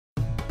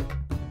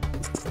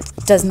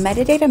Does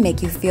metadata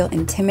make you feel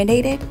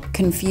intimidated,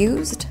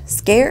 confused,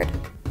 scared?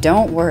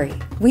 Don't worry,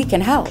 we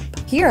can help.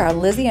 Here are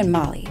Lizzie and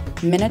Molly,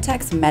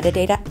 Minitex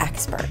metadata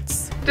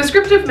experts.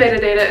 Descriptive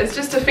metadata is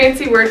just a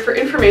fancy word for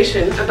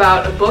information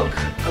about a book,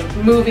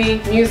 a movie,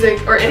 music,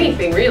 or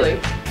anything really.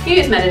 You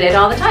use metadata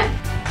all the time.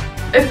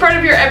 It's part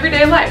of your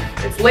everyday life.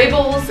 It's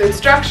labels,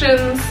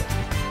 instructions.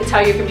 It's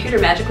how your computer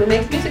magically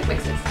makes music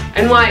mixes.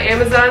 And why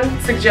Amazon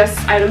suggests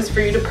items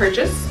for you to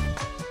purchase.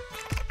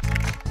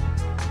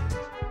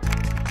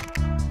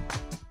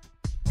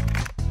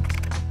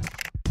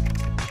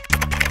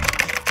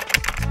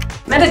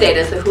 Metadata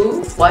is the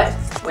who, what,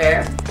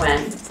 where,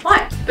 when,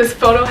 why. This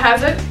photo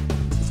has it.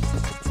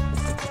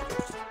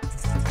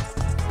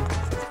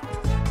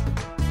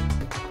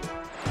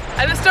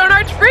 And the Stone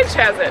Arch Bridge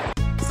has it.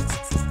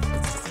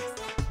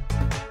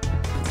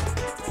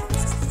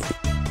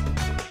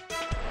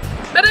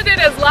 Metadata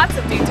has lots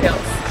of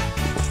details.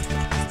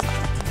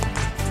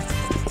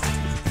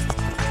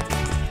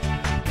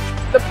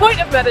 The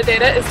point of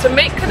metadata is to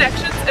make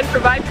connections and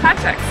provide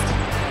context.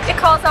 It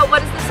calls out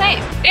what is the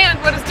same And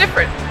what is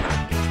different.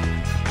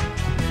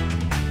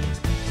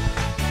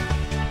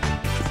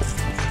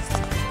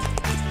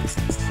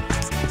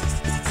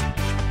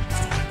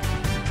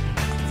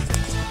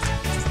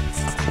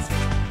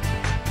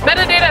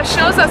 Metadata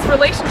shows us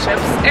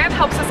relationships and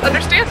helps us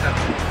understand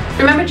them.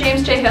 Remember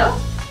James J. Hill?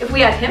 If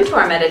we add him to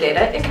our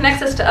metadata, it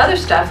connects us to other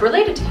stuff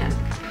related to him.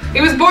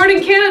 He was born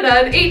in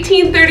Canada in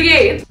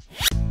 1838.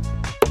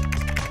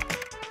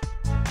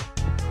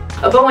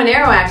 A bow and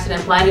arrow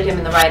accident blinded him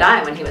in the right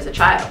eye when he was a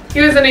child.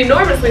 He was an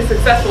enormously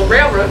successful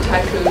railroad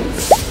tycoon.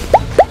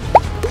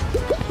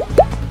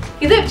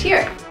 He lived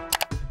here.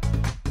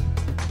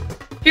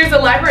 Here's a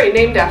library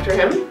named after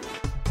him.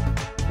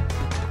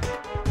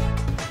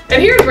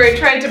 And here's where he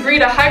tried to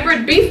breed a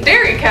hybrid beef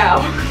dairy cow.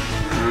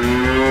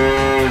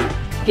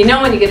 You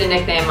know when you get a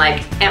nickname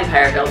like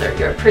Empire Builder,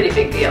 you're a pretty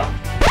big deal.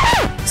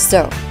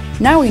 So,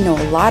 now we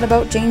know a lot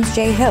about James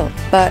J. Hill,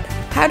 but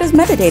how does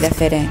metadata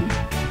fit in?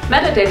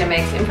 Metadata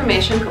makes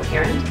information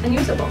coherent and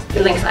usable.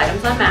 It links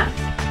items on maps.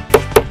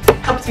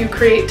 Helps you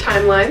create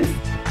timelines.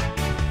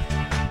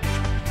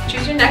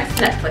 Choose your next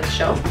Netflix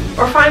show.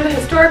 Or find the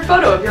historic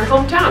photo of your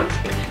hometown.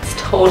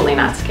 It's totally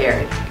not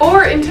scary.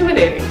 Or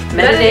intimidating.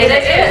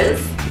 Metadata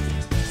is...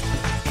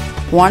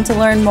 Want to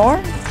learn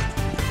more?